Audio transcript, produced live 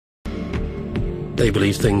They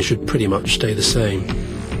believe things should pretty much stay the same.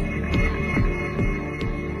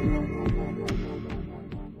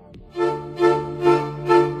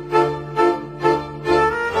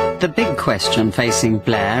 The big question facing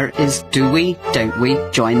Blair is, do we, don't we,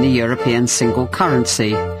 join the European single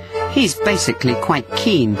currency? He's basically quite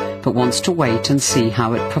keen, but wants to wait and see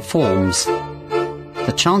how it performs.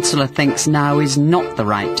 The Chancellor thinks now is not the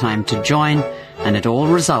right time to join, and it all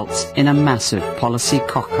results in a massive policy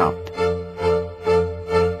cock-up.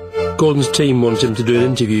 Gordon's team wanted him to do an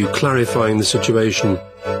interview clarifying the situation,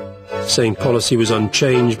 saying policy was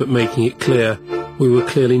unchanged but making it clear we were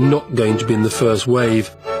clearly not going to be in the first wave,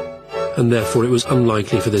 and therefore it was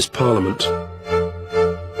unlikely for this Parliament.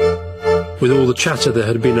 With all the chatter that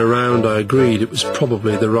had been around, I agreed it was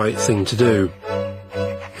probably the right thing to do.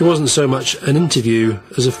 It wasn't so much an interview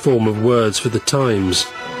as a form of words for the Times.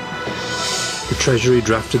 The Treasury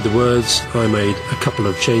drafted the words, I made a couple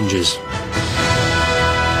of changes.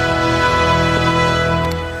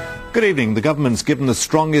 Good evening. The government's given the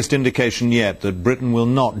strongest indication yet that Britain will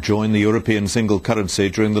not join the European single currency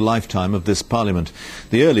during the lifetime of this Parliament.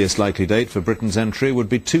 The earliest likely date for Britain's entry would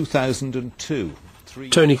be 2002.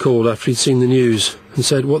 Tony called after he'd seen the news and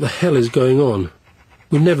said, "What the hell is going on?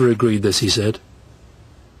 We never agreed this," he said.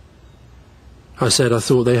 I said I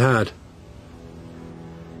thought they had.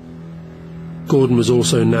 Gordon was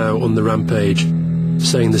also now on the rampage,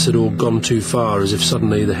 saying this had all gone too far, as if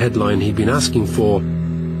suddenly the headline he'd been asking for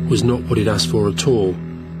was not what he'd asked for at all.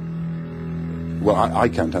 Well, I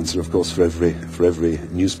can't answer, of course, for every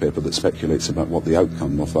newspaper that speculates about what the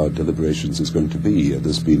outcome of our deliberations is going to be.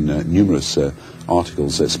 There's been numerous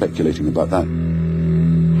articles speculating about that.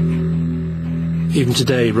 Even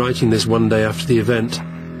today, writing this one day after the event,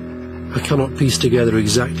 I cannot piece together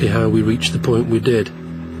exactly how we reached the point we did.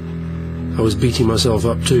 I was beating myself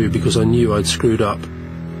up too, because I knew I'd screwed up.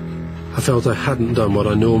 I felt I hadn't done what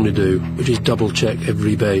I normally do, which is double-check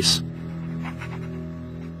every base.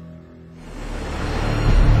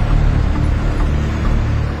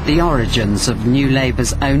 The origins of New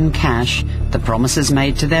Labour's own cash, the promises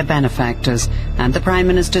made to their benefactors, and the Prime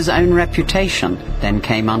Minister's own reputation then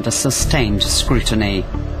came under sustained scrutiny.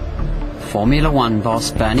 Formula One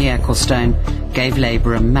boss Bernie Ecclestone gave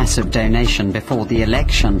Labour a massive donation before the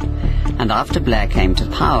election, and after Blair came to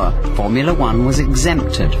power, Formula One was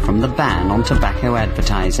exempted from the ban on tobacco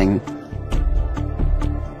advertising.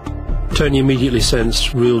 Tony immediately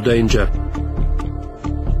sensed real danger.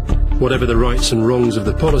 Whatever the rights and wrongs of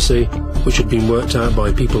the policy, which had been worked out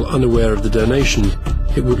by people unaware of the donation,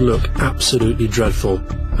 it would look absolutely dreadful,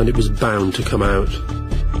 and it was bound to come out.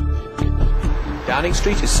 Downing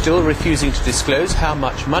Street is still refusing to disclose how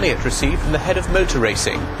much money it received from the head of motor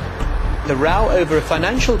racing. The row over a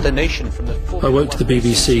financial donation from the... I woke to the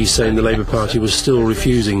BBC saying the Labour Party was still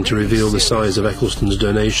refusing to reveal the size of Ecclestone's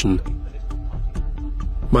donation.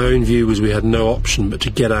 My own view was we had no option but to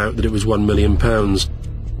get out that it was £1 million.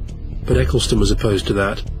 But Ecclestone was opposed to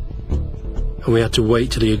that, and we had to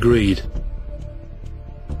wait till he agreed.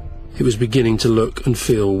 It was beginning to look and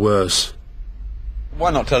feel worse. Why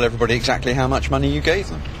not tell everybody exactly how much money you gave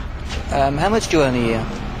them? How much do you earn a year?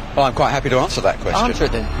 Well, I'm quite happy to answer that question. Answer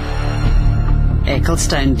it then.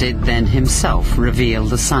 Ecclestone did then himself reveal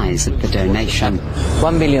the size of the donation.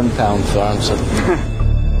 £1 million for answer.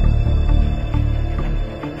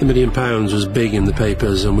 The £1 million was big in the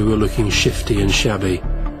papers, and we were looking shifty and shabby.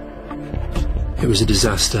 It was a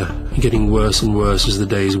disaster, and getting worse and worse as the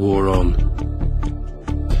days wore on.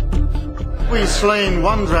 We've slain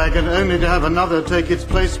one dragon only to have another take its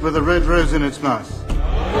place with a red rose in its mouth.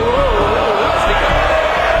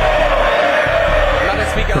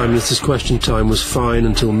 Prime Minister's question time was fine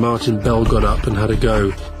until Martin Bell got up and had a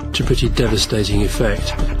go, to pretty devastating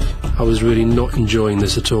effect. I was really not enjoying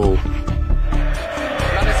this at all.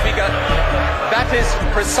 Madam Speaker, that is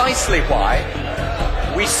precisely why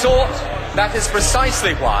we sought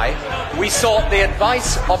the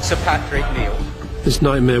advice of Sir Patrick Neil. This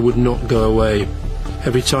nightmare would not go away.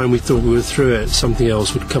 Every time we thought we were through it, something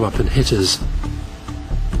else would come up and hit us.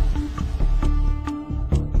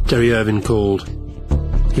 Derry Irvine called.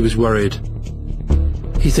 He was worried.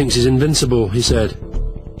 He thinks he's invincible, he said.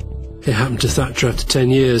 It happened to Thatcher after 10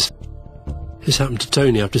 years. It's happened to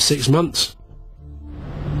Tony after 6 months.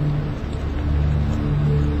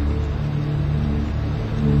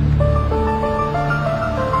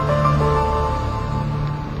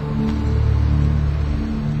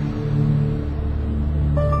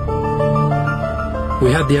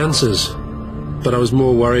 We had the answers, but I was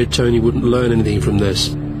more worried Tony wouldn't learn anything from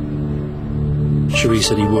this. Cherie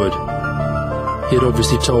said he would. He had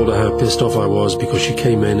obviously told her how pissed off I was because she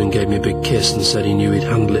came in and gave me a big kiss and said he knew he'd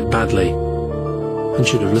handle it badly. and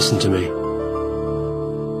should have listened to me.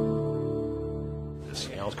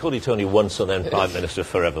 I was called you Tony once and then Prime Minister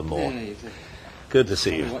forevermore. Good to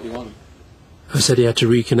see you. I said he had to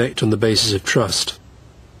reconnect on the basis of trust.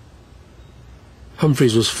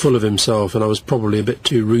 Humphreys was full of himself, and I was probably a bit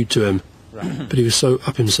too rude to him, but he was so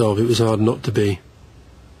up himself it was hard not to be.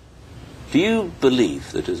 Do you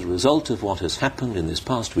believe that as a result of what has happened in this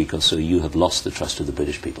past week or so, you have lost the trust of the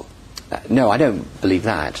British people? No, I don't believe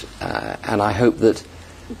that, and I hope that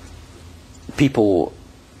people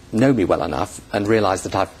know me well enough and realise the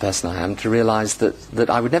type of person I am to realise that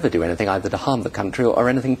I would never do anything either to harm the country or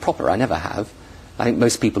anything proper. I never have. I think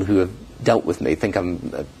most people who have dealt with me think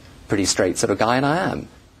I'm a pretty straight sort of guy, and I am.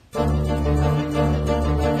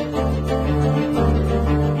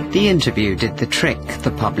 The interview did the trick.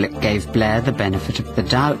 The public gave Blair the benefit of the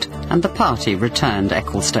doubt, and the party returned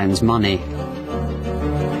Ecclestone's money.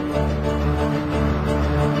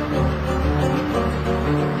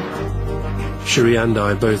 Sherry and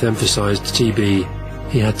I both emphasised to TB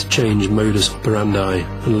he had to change modus operandi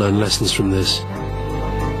and learn lessons from this.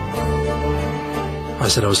 I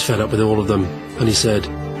said I was fed up with all of them, and he said,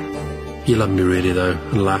 "You love me really though,"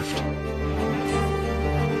 and laughed.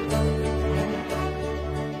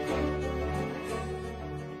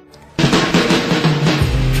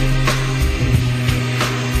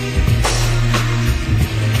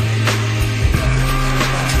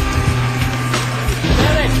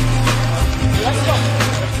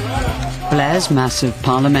 Blair's massive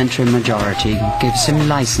parliamentary majority gives him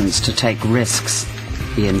licence to take risks.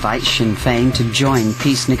 He invites Sinn Féin to join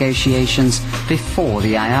peace negotiations before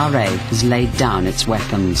the IRA has laid down its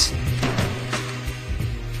weapons.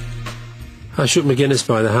 I shook McGuinness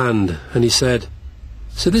by the hand, and he said,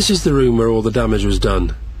 "So this is the room where all the damage was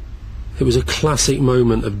done." It was a classic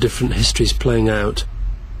moment of different histories playing out.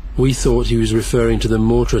 We thought he was referring to the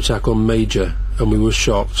mortar attack on Major, and we were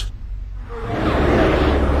shocked.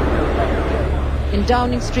 In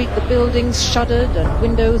Downing Street, the buildings shuddered and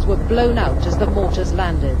windows were blown out as the mortars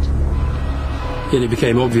landed. Yet it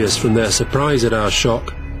became obvious from their surprise at our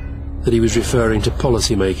shock that he was referring to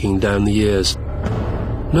policy making down the years.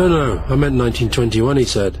 No, I meant 1921, he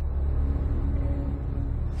said.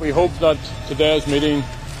 We hope that today's meeting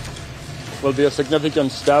will be a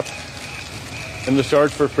significant step in the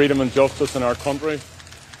search for freedom and justice in our country.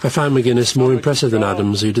 I found McGuinness more impressive than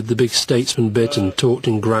Adams, who did the big statesman bit and talked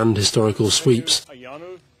in grand historical sweeps.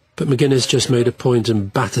 But McGuinness just made a point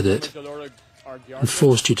and battered it, and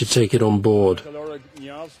forced you to take it on board.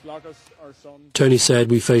 Tony said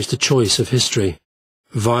we faced a choice of history,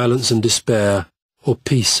 violence and despair, or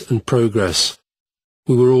peace and progress.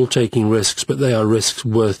 We were all taking risks, but they are risks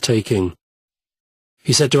worth taking.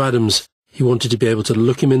 He said to Adams he wanted to be able to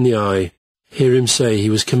look him in the eye, hear him say he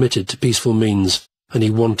was committed to peaceful means, and he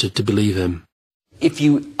wanted to believe him. If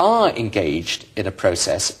you are engaged in a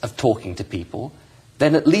process of talking to people,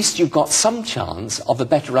 then at least you've got some chance of a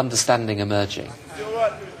better understanding emerging.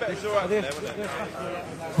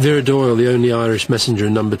 Vera Doyle, the only Irish messenger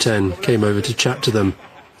in number 10, came over to chat to them.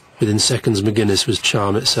 Within seconds, McGuinness was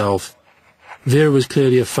charm itself. Vera was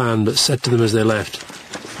clearly a fan, but said to them as they left,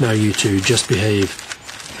 "Now you two, just behave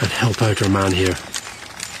and help out our man here."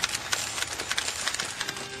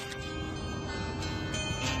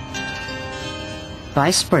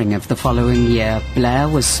 By spring of the following year, Blair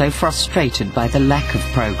was so frustrated by the lack of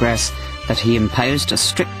progress that he imposed a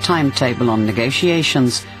strict timetable on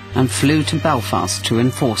negotiations and flew to Belfast to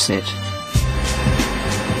enforce it.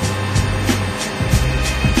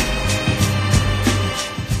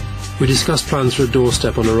 We discussed plans for a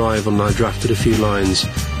doorstep on arrival, and I drafted a few lines.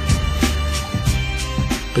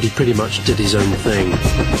 But he pretty much did his own thing.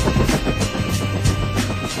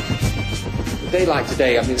 A day like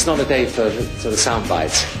today, I mean, it's not a day for sort of sound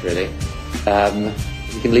bites, really.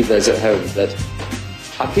 You can leave those at home, but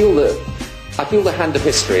I feel the hand of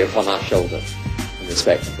history upon our shoulder in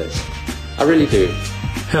respect of this. I really do.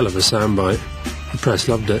 Hell of a soundbite. The press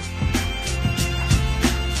loved it.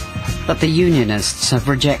 But the Unionists have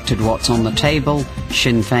rejected what's on the table.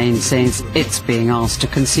 Sinn Féin says it's being asked to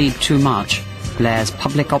concede too much. Blair's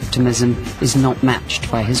public optimism is not matched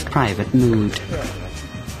by his private mood.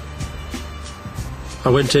 I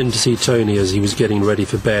went in to see Tony as he was getting ready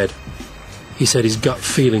for bed. He said his gut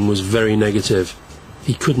feeling was very negative.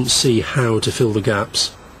 He couldn't see how to fill the gaps.